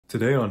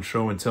Today on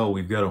Show and Tell,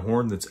 we've got a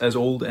horn that's as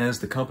old as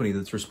the company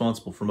that's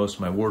responsible for most of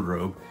my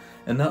wardrobe,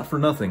 and not for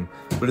nothing,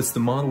 but it's the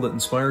model that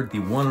inspired the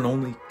one and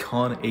only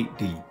Con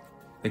 8D. I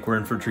think we're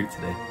in for a treat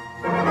today.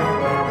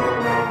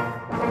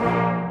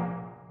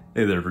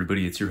 Hey there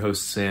everybody, it's your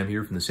host Sam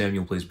here from the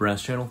Samuel Plays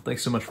Brass channel.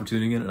 Thanks so much for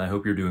tuning in, and I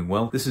hope you're doing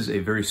well. This is a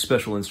very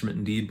special instrument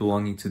indeed,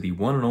 belonging to the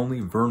one and only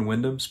Vern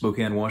Windham,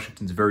 Spokane,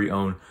 Washington's very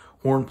own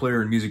horn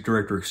player and music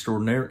director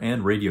extraordinaire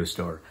and radio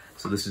star.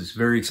 So this is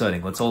very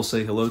exciting. Let's all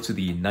say hello to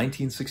the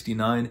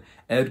 1969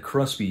 Ed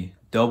Kruspe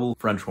double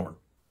French horn.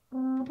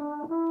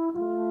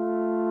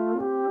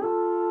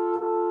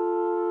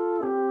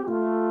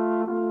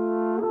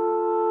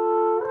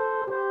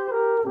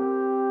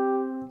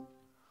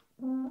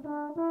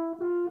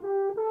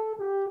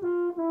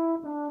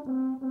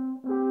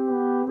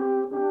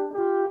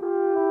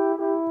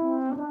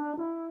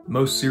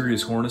 Most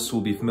serious hornists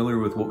will be familiar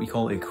with what we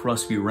call a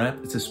Kruspe rap.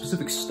 It's a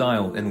specific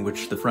style in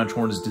which the French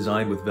horn is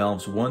designed with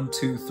valves 1,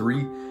 2,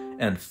 3,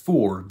 and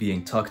 4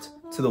 being tucked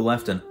to the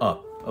left and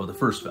up of the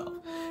first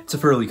valve. It's a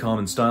fairly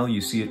common style.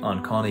 You see it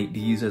on Con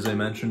 8Ds, as I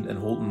mentioned, and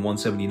Holton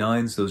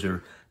 179s. Those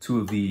are two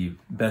of the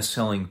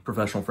best-selling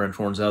professional French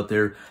horns out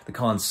there. The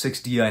Con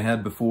 6D I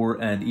had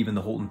before, and even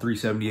the Holton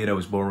 378 I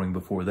was borrowing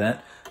before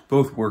that.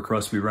 Both were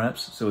Kruspe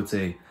raps, so it's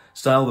a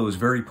style that was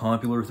very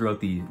popular throughout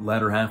the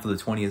latter half of the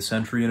 20th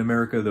century in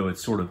America, though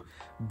it's sort of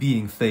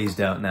being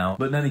phased out now.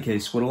 But in any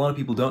case, what a lot of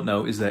people don't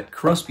know is that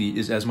Kruspe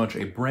is as much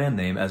a brand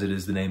name as it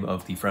is the name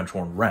of the French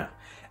horn rap.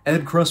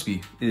 Ed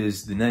Kruspe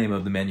is the name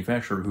of the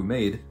manufacturer who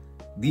made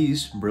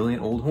these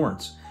brilliant old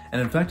horns.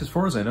 And in fact, as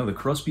far as I know, the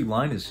Kruspe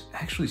line is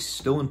actually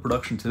still in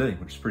production today,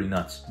 which is pretty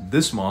nuts.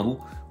 This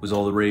model was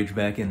all the rage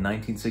back in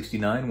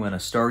 1969 when a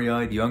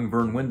starry-eyed young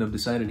Vern Windham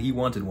decided he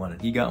wanted one,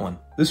 and he got one.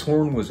 This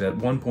horn was at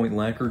one point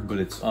lacquered, but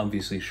it's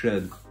obviously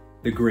shed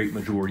the great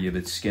majority of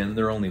its skin.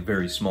 There are only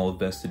very small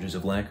vestiges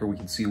of lacquer we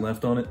can see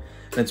left on it.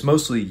 And it's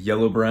mostly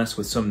yellow brass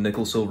with some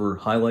nickel silver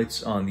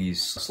highlights on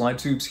these slide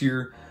tubes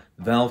here,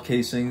 valve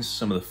casings,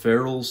 some of the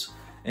ferrules,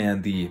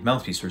 and the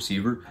mouthpiece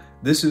receiver.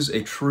 This is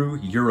a true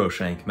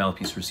Euroshank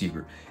mouthpiece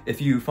receiver.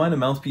 If you find a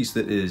mouthpiece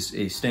that is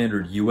a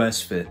standard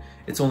US fit,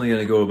 it's only going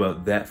to go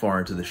about that far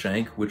into the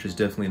shank, which is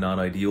definitely not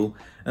ideal.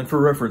 And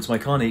for reference, my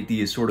Con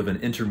 8D is sort of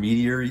an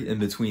intermediary in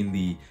between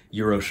the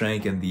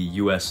Euroshank and the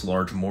US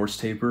large Morse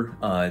taper.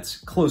 It's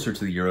closer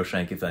to the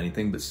Euroshank if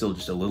anything, but still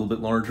just a little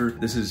bit larger.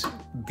 This is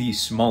the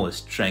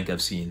smallest shank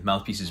I've seen.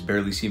 Mouthpieces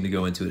barely seem to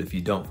go into it if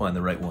you don't find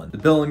the right one. The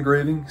bell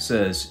engraving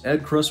says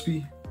Ed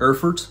Kruspe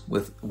Erfurt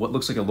with what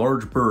looks like a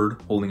large bird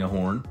holding a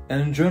horn.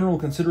 And in general,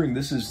 considering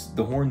this is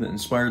the horn that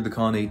inspired the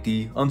Con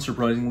 8D,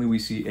 unsurprisingly we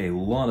see a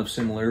lot of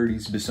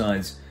similarities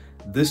besides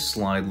this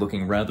slide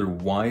looking rather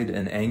wide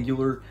and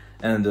angular,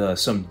 and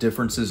some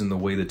differences in the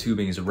way the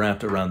tubing is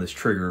wrapped around this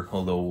trigger,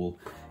 although we'll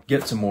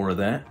get to more of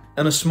that.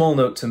 And a small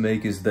note to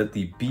make is that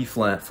the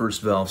B-flat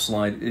first valve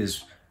slide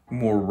is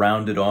more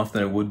rounded off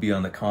than it would be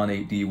on the Con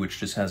 8D, which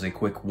just has a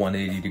quick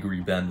 180-degree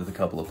bend with a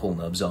couple of pull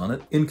nubs on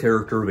it. In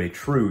character of a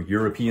true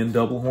European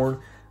double horn,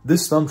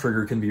 this thumb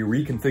trigger can be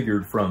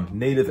reconfigured from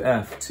native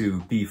F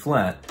to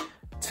B-flat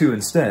to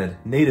instead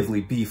natively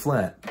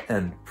B-flat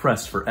and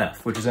press for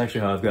F, which is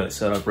actually how I've got it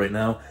set up right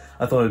now.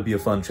 I thought it'd be a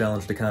fun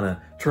challenge to kind of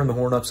turn the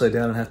horn upside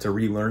down and have to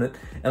relearn it,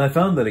 and I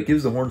found that it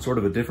gives the horn sort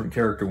of a different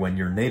character when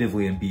you're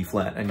natively in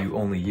B-flat and you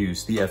only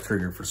use the F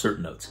trigger for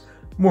certain notes.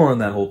 More on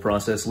that whole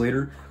process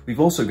later.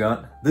 We've also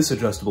got this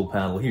adjustable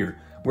paddle here.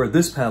 Where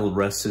this paddle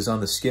rests is on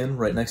the skin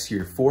right next to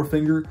your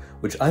forefinger,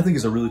 which I think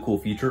is a really cool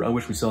feature. I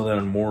wish we saw that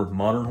on more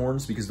modern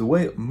horns, because the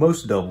way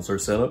most doubles are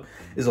set up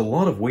is a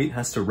lot of weight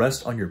has to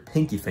rest on your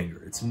pinky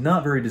finger. It's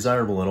not very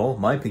desirable at all.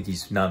 My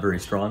pinky's not very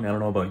strong. I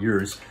don't know about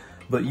yours.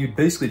 But you'd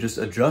basically just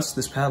adjust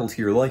this paddle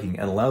to your liking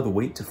and allow the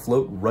weight to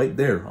float right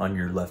there on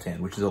your left hand,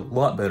 which is a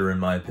lot better in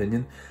my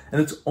opinion. And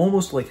it's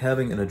almost like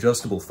having an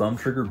adjustable thumb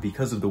trigger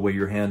because of the way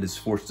your hand is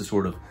forced to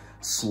sort of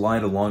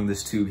slide along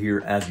this tube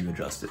here as you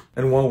adjust it.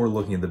 And while we're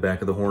looking at the back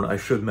of the horn, I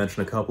should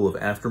mention a couple of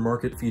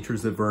aftermarket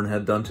features that Vern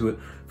had done to it.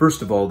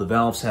 First of all, the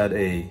valves had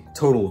a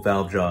total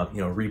valve job,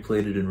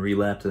 replated and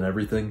relapped and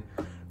everything.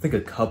 I think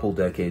a couple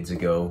decades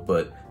ago,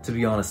 but to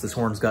be honest, this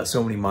horn's got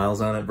so many miles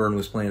on it, Vern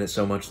was playing it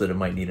so much that it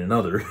might need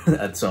another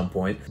at some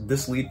point.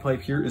 This lead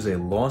pipe here is a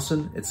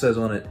Lawson. It says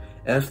on it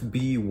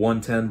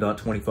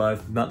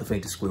FB110.25, not the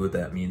faintest clue what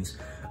that means.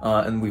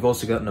 And we've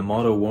also got an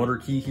Amato water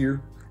key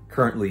here,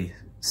 currently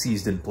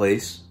seized in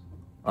place,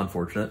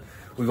 unfortunate.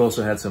 We've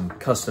also had some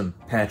custom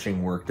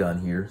patching work done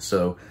here,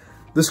 so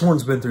this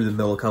horn's been through the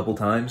mill a couple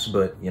times,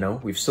 but,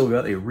 we've still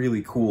got a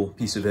really cool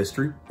piece of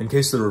history. In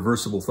case the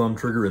reversible thumb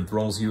trigger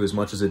enthralls you as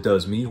much as it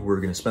does me,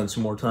 we're going to spend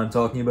some more time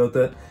talking about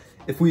that.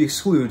 If we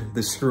exclude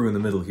this screw in the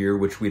middle here,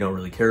 which we don't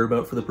really care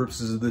about for the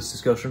purposes of this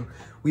discussion,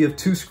 we have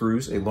two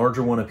screws, a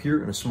larger one up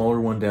here and a smaller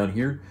one down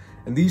here,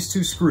 and these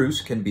two screws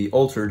can be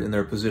altered in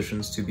their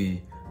positions to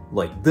be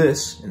like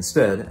this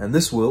instead, and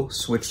this will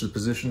switch the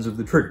positions of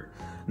the trigger.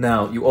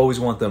 Now, you always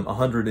want them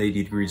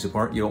 180 degrees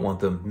apart. You don't want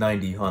them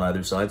 90 on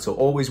either side, so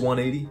always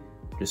 180.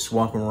 Just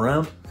swap them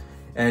around.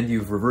 and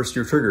you've reversed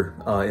your trigger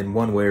in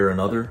one way or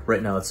another.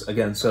 Right now it's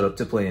again set up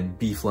to play in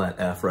B flat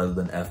F rather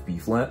than F B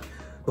flat.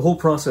 The whole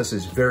process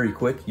is very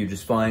quick. You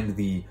just find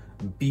the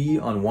B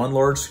on one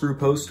large screw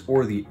post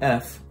or the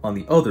F on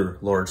the other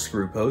large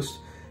screw post,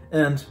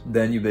 and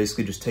then you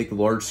basically just take the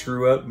large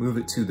screw out, move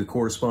it to the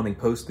corresponding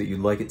post that you'd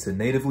like it to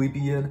natively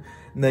be in,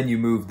 and then you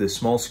move the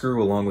small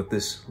screw along with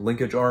this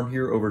linkage arm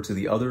here over to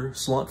the other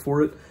slot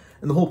for it.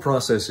 And the whole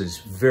process is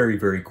very,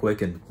 very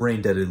quick and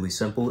brain-deadedly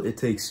simple. It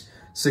takes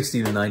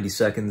 60 to 90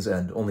 seconds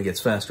and only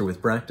gets faster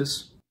with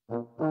practice.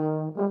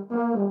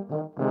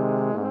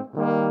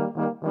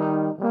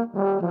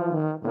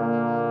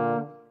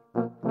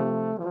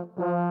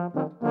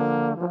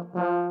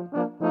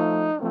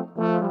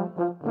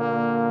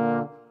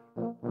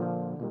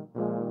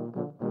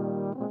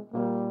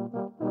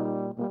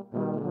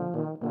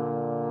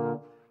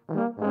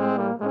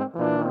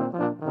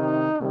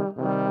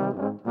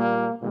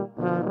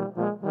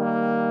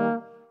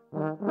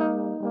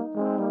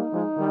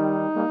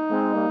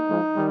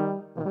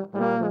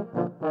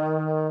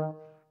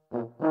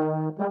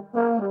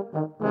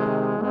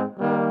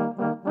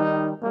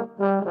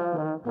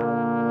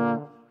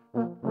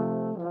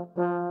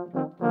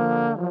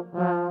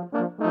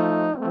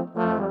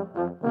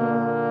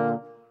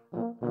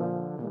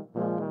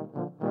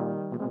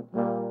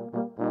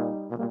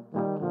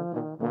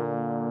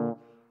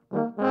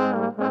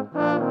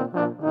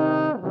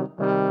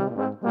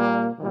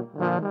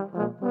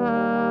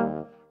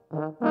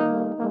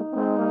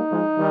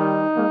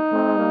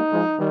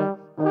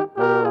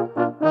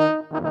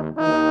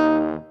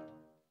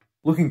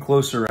 Looking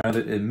closer at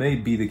it, it may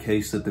be the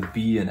case that the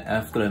B and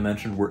F that I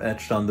mentioned were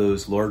etched on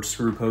those large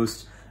screw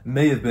posts.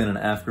 May have been an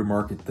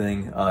aftermarket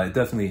thing. It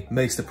definitely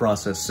makes the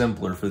process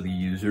simpler for the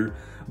user.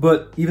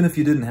 But even if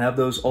you didn't have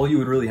those, all you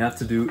would really have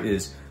to do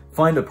is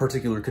find a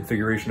particular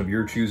configuration of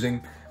your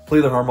choosing,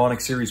 play the harmonic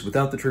series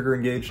without the trigger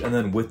engaged, and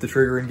then with the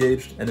trigger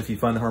engaged. And if you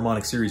find the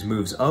harmonic series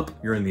moves up,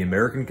 you're in the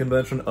American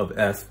convention of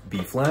F, B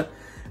flat.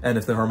 And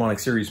if the harmonic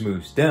series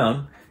moves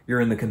down, you're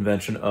in the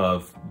convention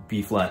of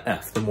B flat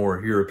F, the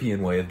more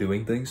European way of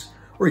doing things,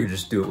 or you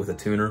just do it with a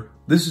tuner.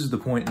 This is the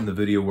point in the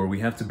video where we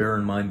have to bear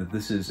in mind that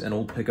this is an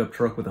old pickup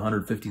truck with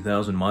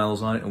 150,000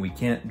 miles on it, and we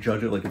can't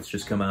judge it like it's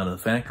just come out of the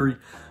factory.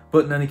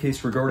 But in any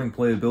case, regarding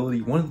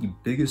playability, one of the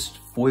biggest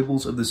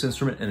foibles of this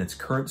instrument and its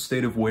current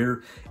state of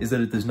wear is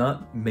that it does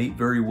not mate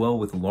very well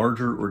with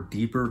larger or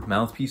deeper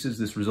mouthpieces.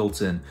 This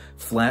results in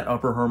flat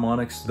upper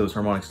harmonics. Those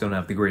harmonics don't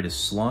have the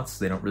greatest slots.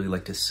 They don't really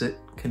like to sit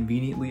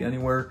conveniently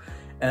anywhere.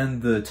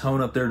 And the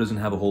tone up there doesn't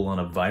have a whole lot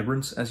of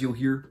vibrance, as you'll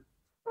hear.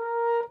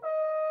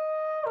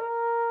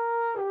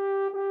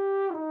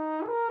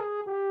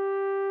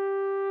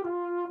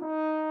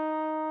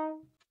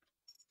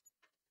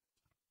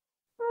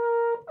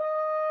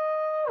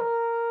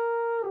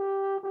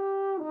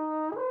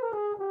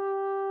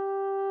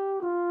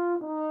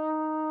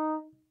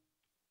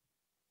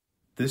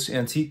 This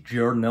antique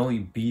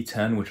Giardinelli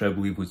B10, which I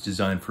believe was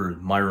designed for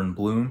Myron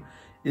Bloom,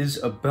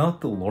 is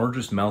about the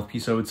largest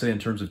mouthpiece, I would say, in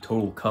terms of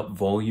total cup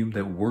volume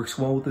that works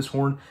well with this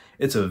horn.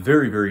 It's a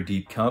very, very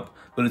deep cup,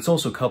 but it's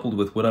also coupled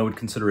with what I would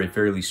consider a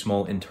fairly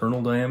small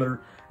internal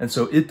diameter, and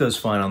so it does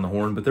fine on the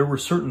horn, but there were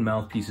certain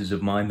mouthpieces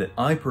of mine that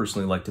I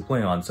personally like to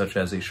play on, such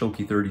as a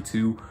Schilke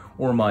 32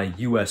 or my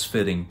US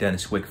fitting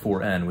Dennis Wick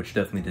 4N, which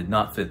definitely did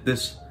not fit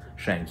this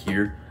shank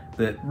here,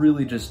 that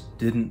really just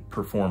didn't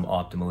perform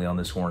optimally on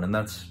this horn, and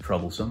that's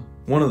troublesome.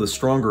 One of the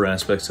stronger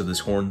aspects of this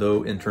horn,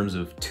 though, in terms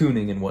of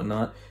tuning and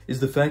whatnot, is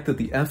the fact that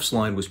the F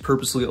slide was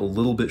purposely a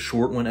little bit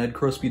short when Ed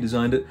Kruspe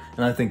designed it,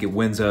 and I think it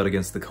wins out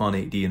against the Con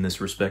 8D in this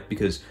respect,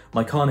 because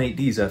my Con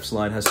 8D's F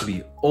slide has to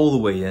be all the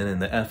way in,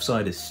 and the F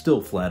side is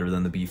still flatter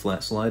than the B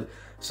flat slide.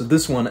 So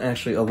this one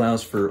actually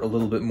allows for a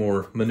little bit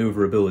more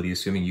maneuverability,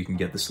 assuming you can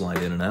get the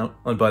slide in and out.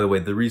 And by the way,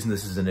 the reason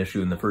this is an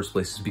issue in the first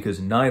place is because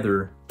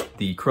neither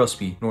the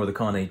Kruspe nor the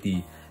Con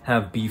 8D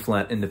have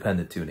B-flat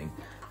independent tuning.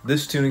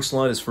 This tuning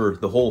slide is for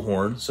the whole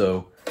horn,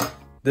 so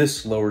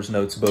this lowers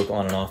notes both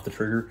on and off the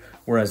trigger,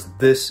 whereas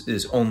this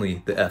is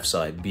only the F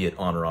side, be it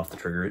on or off the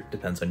trigger. It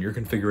depends on your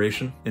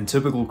configuration. In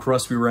typical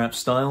Kruspe rap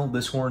style,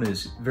 this horn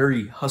is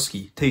very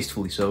husky,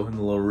 tastefully so, in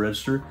the lower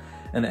register,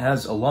 and it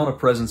has a lot of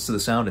presence to the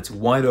sound. It's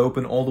wide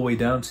open all the way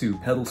down to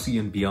pedal C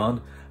and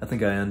beyond. I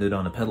think I ended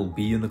on a pedal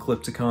B in the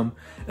clip to come,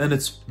 and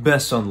it's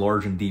best on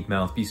large and deep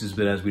mouthpieces,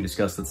 but as we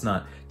discussed, that's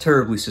not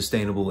terribly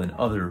sustainable in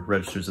other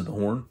registers of the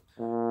horn.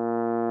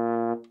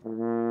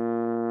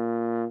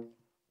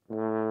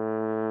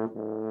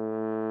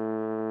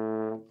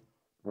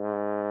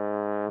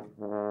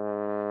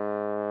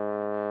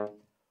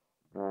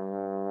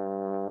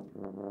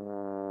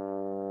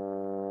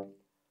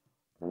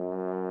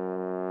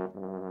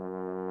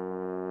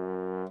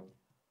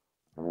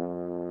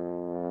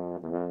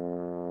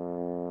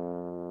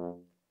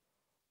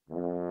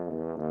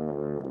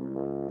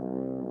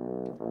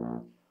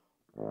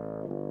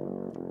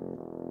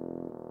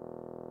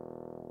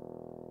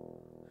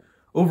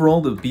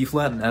 Overall, the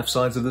B-flat and F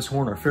sides of this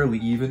horn are fairly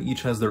even.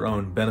 Each has their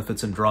own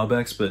benefits and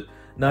drawbacks, but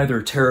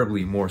neither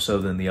terribly more so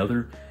than the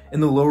other. In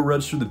the lower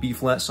register, the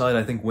B-flat side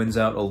I think wins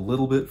out a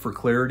little bit for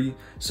clarity,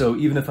 so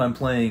even if I'm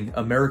playing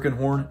American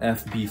horn,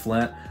 F,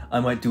 B-flat,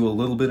 I might do a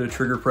little bit of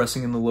trigger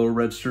pressing in the lower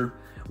register,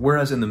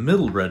 whereas in the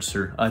middle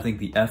register, I think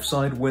the F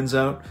side wins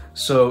out,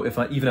 so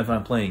even if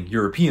I'm playing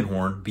European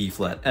horn,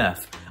 B-flat,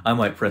 F, I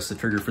might press the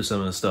trigger for some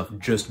of the stuff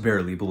just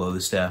barely below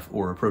the staff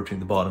or approaching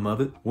the bottom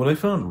of it. What I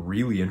found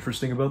really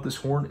interesting about this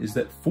horn is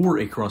that for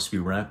a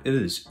Kruspe wrap, it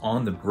is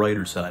on the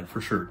brighter side for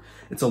sure.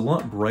 It's a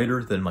lot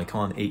brighter than my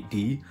Con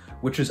 8D,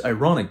 which is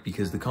ironic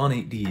because the Con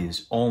 8D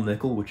is all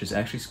nickel, which is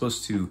actually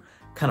supposed to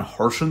kind of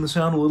harshen the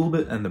sound a little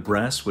bit, and the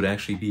brass would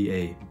actually be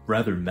a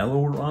rather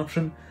mellower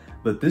option,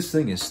 but this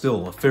thing is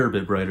still a fair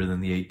bit brighter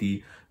than the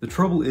 8D. The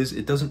trouble is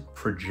it doesn't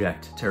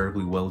project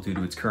terribly well due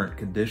to its current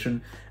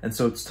condition, and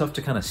so it's tough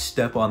to kind of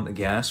step on the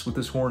gas with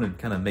this horn and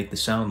kind of make the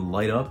sound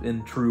light up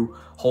in true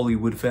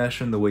Hollywood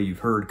fashion, the way you've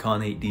heard Con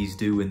 8Ds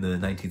do in the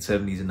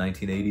 1970s and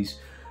 1980s.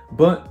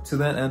 But to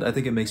that end, I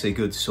think it makes a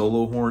good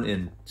solo horn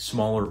in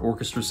smaller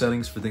orchestra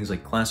settings for things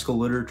like classical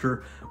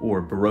literature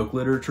or Baroque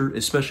literature,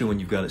 especially when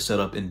you've got it set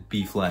up in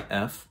B-flat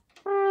F.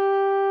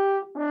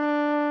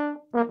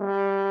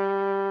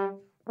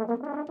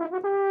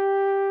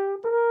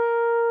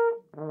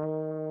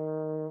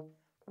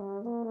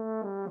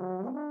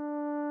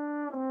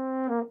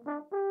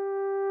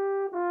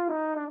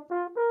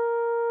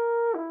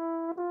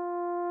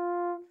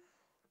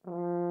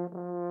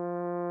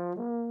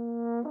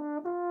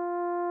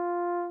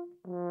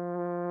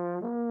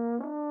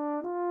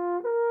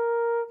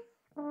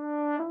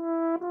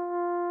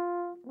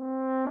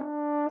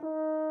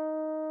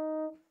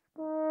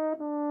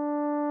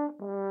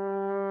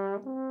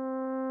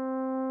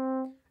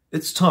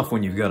 It's tough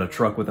when you've got a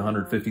truck with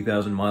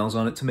 150,000 miles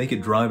on it to make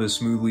it drive as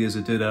smoothly as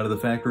it did out of the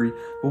factory,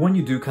 but when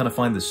you do kind of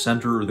find the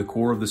center or the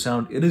core of the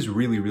sound, it is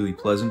really, really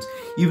pleasant.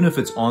 Even if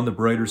it's on the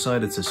brighter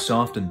side, it's a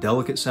soft and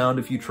delicate sound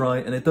if you try,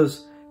 and it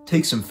does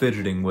take some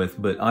fidgeting with,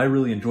 but I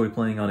really enjoy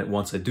playing on it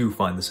once I do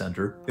find the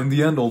center. In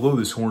the end, although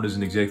this horn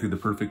isn't exactly the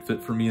perfect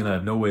fit for me and I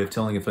have no way of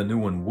telling if a new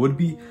one would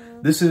be,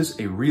 this is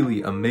a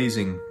really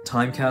amazing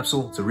time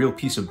capsule. It's a real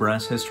piece of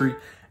brass history,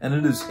 and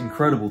it is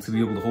incredible to be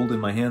able to hold in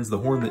my hands the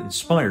horn that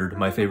inspired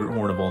my favorite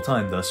horn of all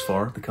time thus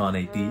far, the Con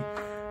 8D.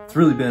 It's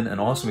really been an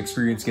awesome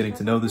experience getting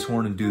to know this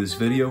horn and do this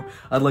video.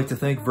 I'd like to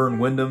thank Vern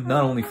Wyndham,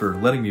 not only for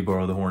letting me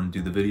borrow the horn and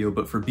do the video,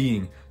 but for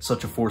being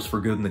such a force for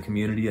good in the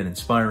community and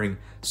inspiring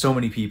so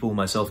many people,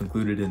 myself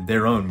included, in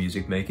their own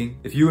music making.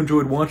 If you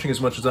enjoyed watching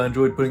as much as I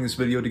enjoyed putting this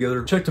video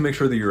together, check to make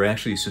sure that you're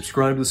actually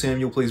subscribed to the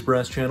Samuel Plays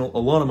Brass channel. A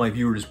lot of my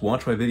viewers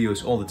watch my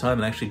videos all the time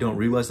and actually don't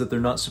realize that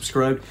they're not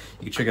subscribed.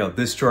 You can check out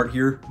this chart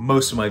here.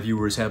 Most of my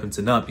viewers happen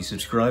to not be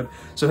subscribed.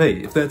 So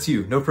hey, if that's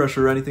you, no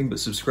pressure or anything, but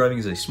subscribing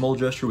is a small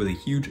gesture with a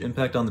huge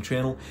impact on the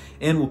channel,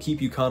 and will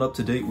keep you caught up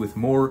to date with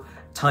more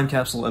time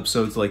capsule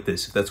episodes like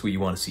this, if that's what you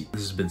want to see.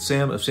 This has been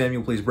Sam of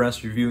Samuel Plays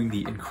Brass reviewing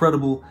the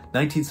incredible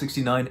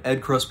 1969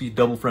 Ed Kruspe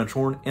double French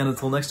horn, and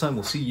until next time,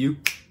 we'll see you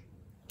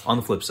on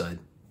the flip side.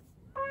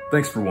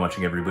 Thanks for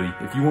watching, everybody.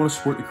 If you want to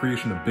support the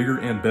creation of bigger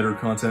and better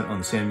content on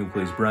the Samuel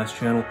Plays Brass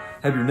channel,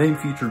 have your name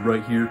featured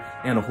right here,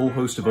 and a whole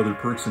host of other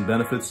perks and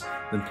benefits,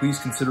 then please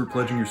consider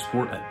pledging your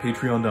support at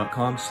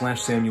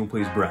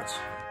patreon.com/SamuelPlaysBrass.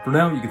 For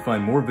now, you can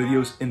find more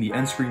videos in the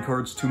end screen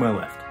cards to my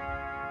left.